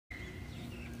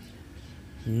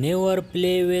Never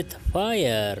play with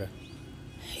fire.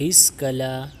 هیڅ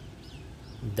کله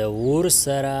د اور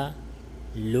سره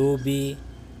لوبې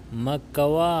مه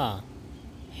کوه.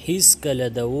 هیڅ کله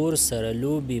د اور سره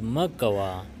لوبې مه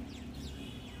کوه.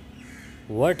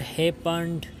 What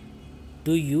happened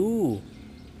to you?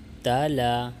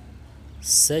 تاله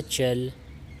څه چل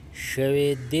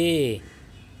شوی دی؟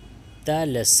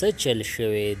 تاله څه چل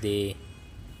شوی دی؟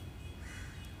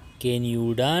 Can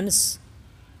you dance?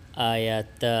 آیا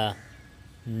ته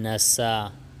نڅا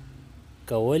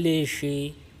کولی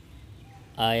شي؟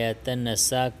 آیا ته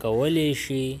نڅا کولی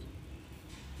شي؟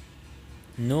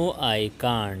 No, I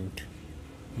can't.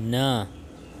 نه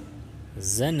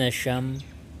زه نشم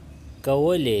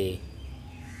کولی.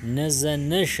 نه زه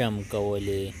نشم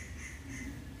کولی.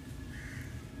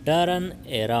 Turn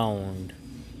around.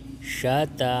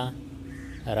 شاته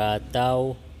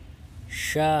راتاو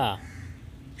شه.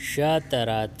 شاته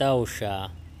راتاو شه.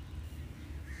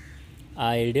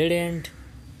 I didn't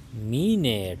mean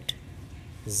it.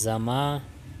 زما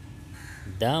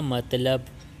دا مطلب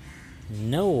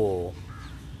نه و.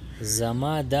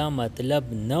 زما دا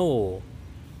مطلب نه و.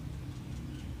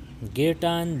 Get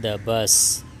on the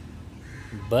bus.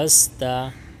 بس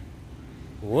ته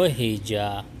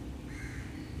وهیجه.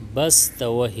 بس ته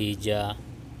وهیجه.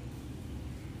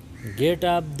 Get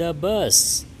up the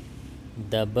bus.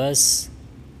 د بس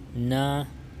نه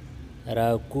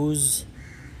راکوز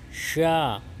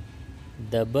شه.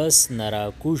 د بس نه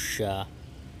راکوز شه.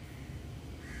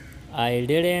 I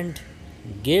didn't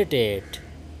get it.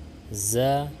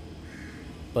 زه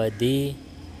په دې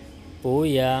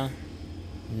پویه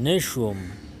نشوم.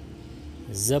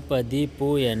 زه په دې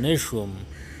پویه نشوم.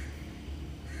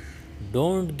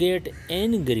 Don't get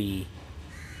angry.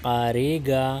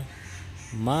 قاریږه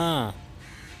ما.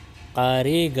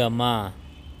 قاریږه ما.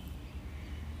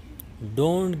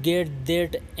 Don't get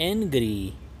that angry.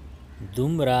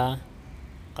 دومره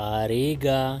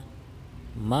قاریږه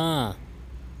ما.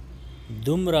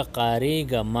 دومره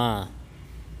قاریږه ما.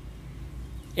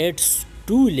 It's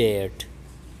too late.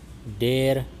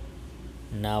 ډیر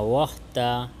ناوخته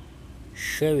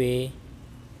شوی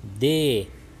دی.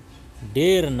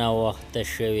 ډیر ناوخته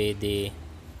شوی دی.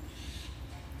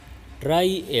 Try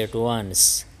it once.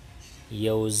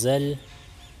 یو ځل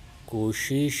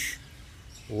کوشش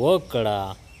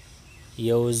وکړه.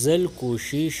 یو ځل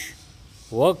کوشش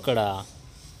وکړه.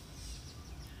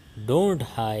 Don't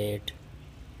hide.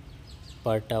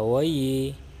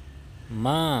 پټوي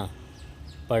ما.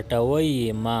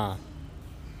 پټوي ما.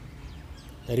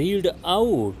 Read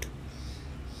out.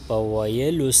 په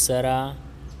ویلو سره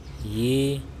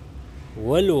یې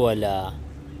ولوله.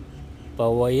 په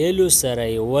ویلو سره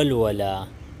یې ولوله.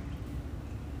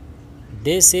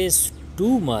 This is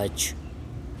too much.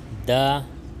 دا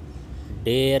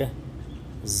ډیر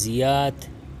زیات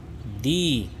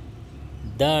دی.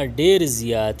 دا ډیر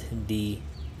زیات دی.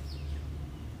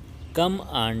 Come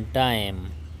on time.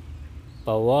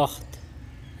 په وخت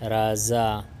راځه.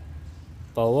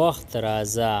 په وخت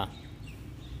راځه.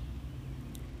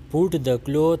 Put the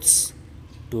clothes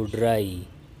to dry.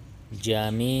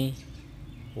 جامې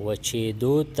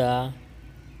وچېدو ته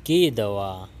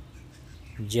کېږدوه.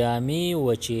 جامې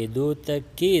وچېدو ته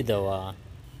کېږدوه.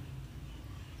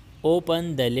 Open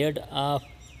the lid of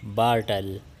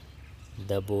bottle.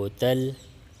 د بوتل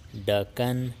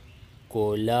ډکن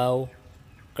کولاو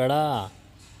کړه.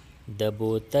 د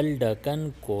بوتل ډکن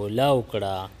کولاو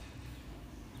کړه.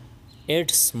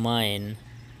 It's mine.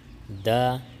 دا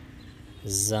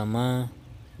زما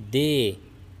دی.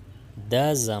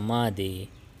 دا زما دی.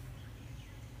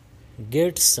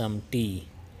 Get some tea.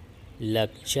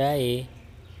 لږ چای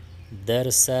در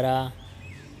سره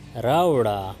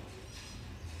راوړه.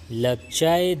 لږ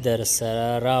چای در سره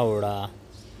راوړه.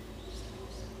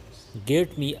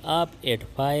 Get me up at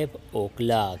 5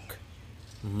 o'clock.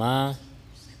 ما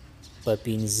په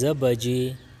 5 بجې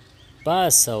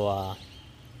پاسوه.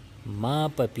 ما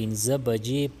په 5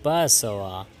 بجې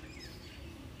پاسوه.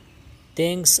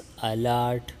 Thanks a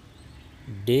lot.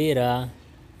 ډیره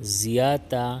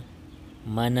زیاته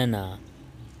مننه.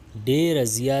 ډیره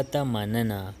زیاته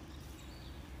مننه.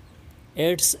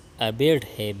 It's a bad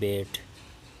habit.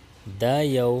 دا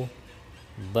یو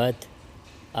بد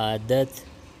عادت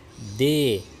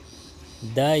دی.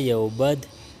 دا یو بد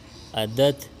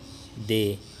عادت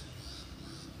دی.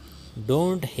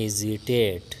 Don't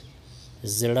hesitate.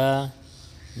 زړه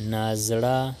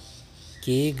نازړه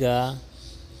کېږه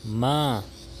ما.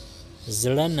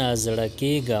 زړه نازړه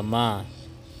کېږه ما.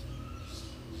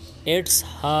 It's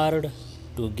hard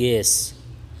to guess.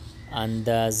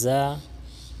 اندازه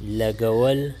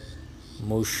لګول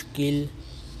مشکل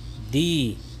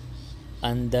دی.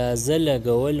 اندازه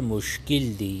لګول مشکل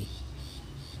دي.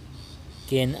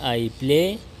 Can I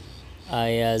play؟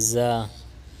 آیا زه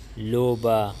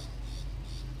لوبه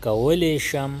کولی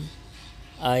شم؟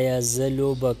 آیا زه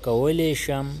لوبه کولی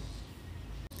شم؟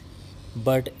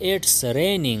 But it's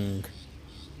raining.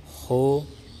 خو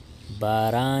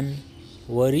باران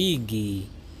وریږي.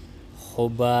 خو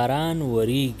باران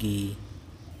وریږي.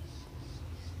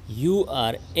 You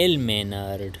are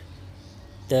ill-mannered.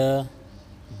 ته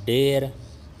ډېر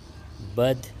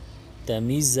بد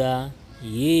تمیزه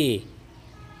یې.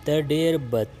 ته ډېر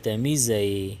بد تمیزه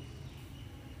یې.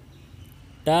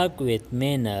 Talk with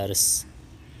manners.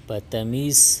 په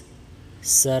تمیز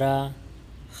سره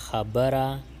خبره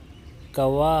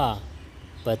کوه.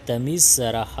 په تمیز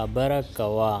سره خبره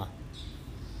کوه.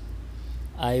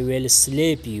 I will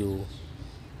slap you.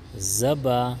 زه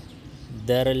به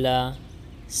درله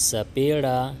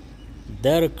سپېړه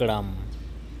درکړم.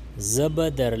 زه به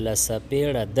درله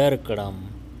سپېړه درکړم.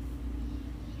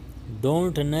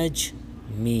 Don't nudge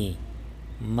me.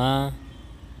 ما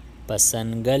په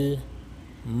سنګل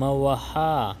مه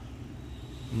وهه.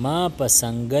 ما په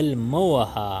سنګل مه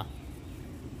وهه.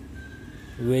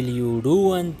 Will you do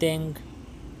one thing؟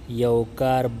 یو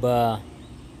کار به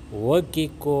وکې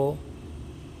کو.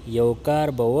 یو کار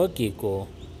به وکې کو.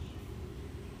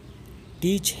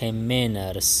 Teach him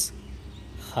manners.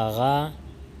 هغه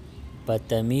په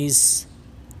تمیز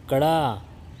کړه.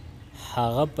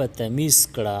 هغه په تمیز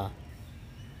کړه.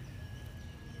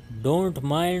 Don't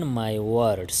mind my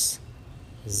words.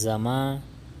 زما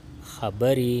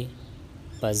خبرې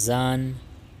په ځان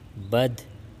بد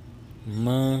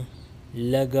مه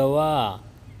لګوه.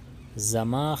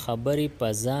 زما خبرې په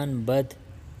ځان بد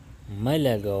مه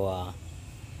لګوه.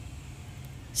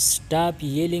 Stop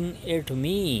yelling at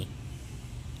me.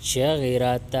 چغې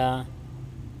راته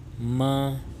مه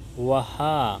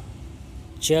وهه.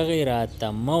 چغې راته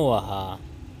مه وهه.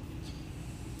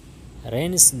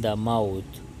 Rinse the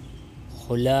mouth.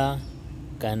 خوله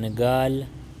کنګال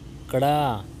کړه.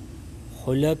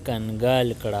 خوله کنګال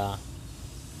کړه.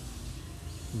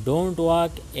 Don't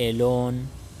walk alone.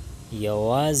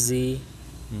 یوازې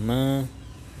مه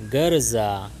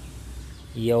ګرځه.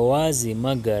 یوازې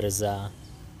مه ګرځه.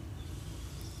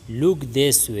 Look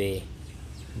this way.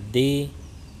 دې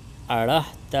اړخ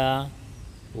ته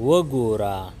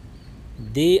وګوره.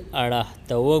 دې اړخ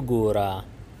ته وګوره.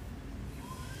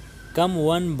 Come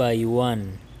one by one.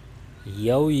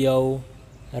 یو یو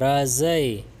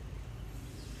راځئ.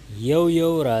 یو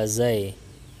یو راځئ.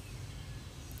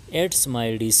 It's my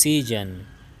decision.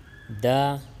 دا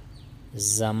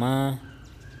زما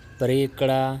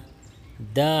پریکړه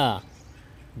ده.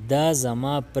 دا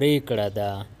زما پریکړه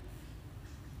ده.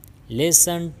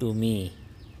 Listen to me.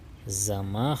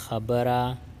 زما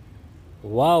خبره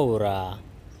واوره.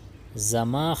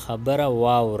 زما خبره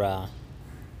واوره.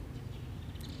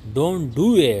 Don't do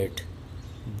it.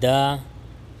 دا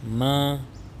مه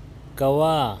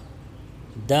کوه.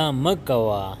 دا مه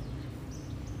کوه.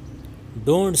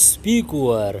 Don't speak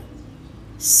over.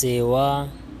 سیوا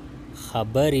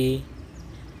خبرې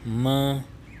مه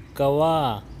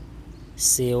کوه.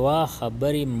 سیوا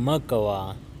خبرې مه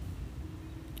کوه.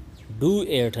 Do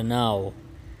it now.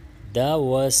 دا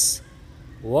وس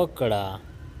وکړه.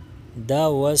 دا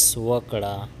وس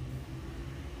وکړه.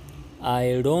 I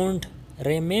don't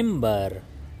remember.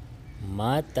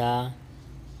 ماته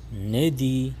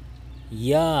ندی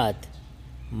یاد.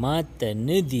 ماته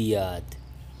ندی یاد.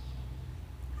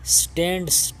 Stand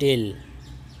still.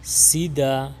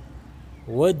 سیده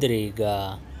ودرېږه.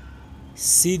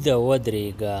 سیده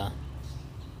ودرېږه.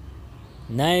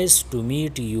 Nice to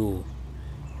meet you.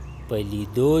 په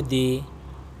لیدو دې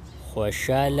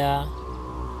خوشحاله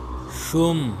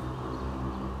شوم.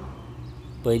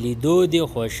 په لیدو دې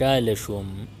خوشحاله شوم.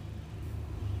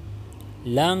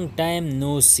 Long time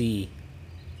no see.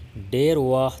 ډېر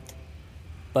وخت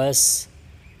پس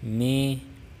مې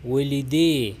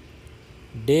ولیدې.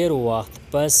 ډېر وخت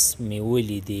پس مې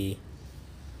ولیدې.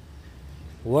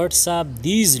 What's up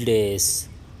these days؟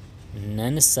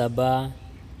 نن سبا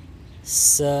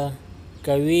څه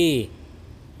کوې؟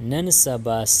 نن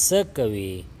سبا څه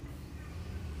کوې؟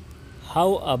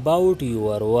 How about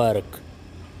your work؟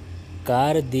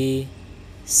 کار دې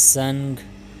څنګ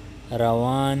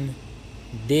روان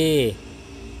دی؟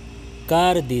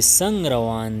 کار دې څنګ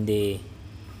روان دی؟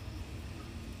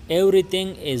 Everything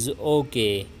is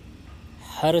okay.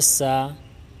 هر څه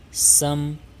سم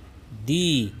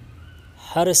دی.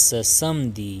 هر څه سم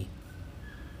دی.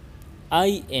 I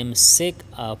am sick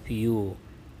of you.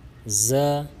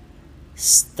 زه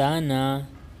ستانه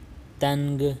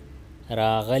تنګ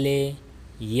راغلی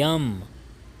یم.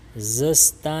 زه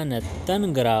ستا نه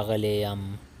تنګ راغلی یم.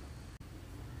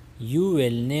 You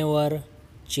will never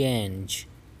change.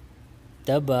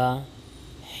 ته به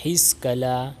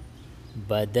هیڅکله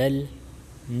بدل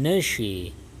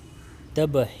نشي. ته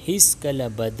به هیڅکله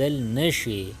بدل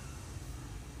نشي.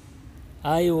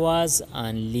 I was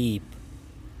on leave.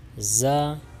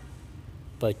 زه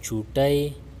په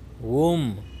چوټۍ وم.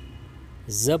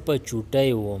 زه په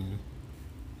چوټۍ وم.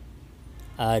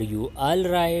 Are you all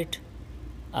right?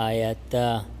 آیا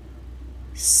ته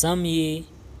سم یې؟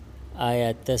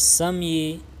 آیا ته سم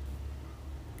یې؟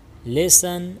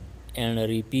 Listen and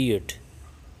repeat.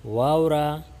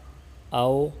 واوره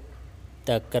او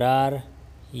تکرار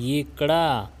یې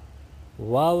کړه.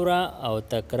 واوره او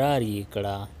تکرار یې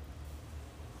کړه.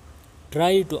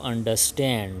 Try to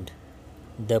understand.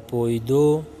 د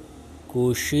پوهېدو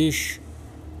کوشش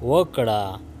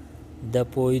وکړه. د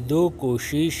پوهېدو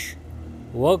کوشش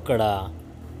وکړه.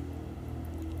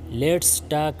 Let's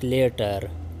talk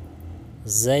later.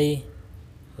 ځئ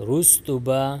وروستو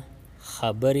به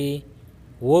خبرې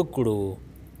وکړو.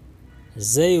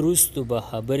 ځئ وروستو به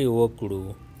خبرې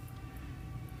وکړو.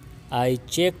 I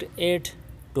checked it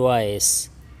twice.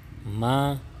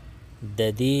 ما د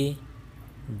دې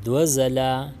 2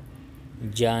 ځله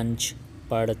جانچ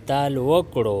پړتال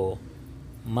وکړو.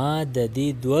 ما د دې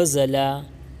 2 ځله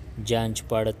جانچ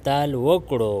پړتال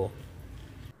وکړو.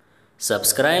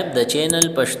 Subscribe the channel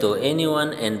Pashto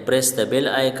Anyone and press the bell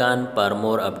icon for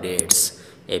more updates.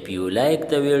 If you like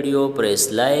the video, press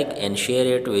like and share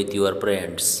it with your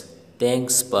friends.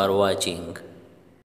 Thanks for watching.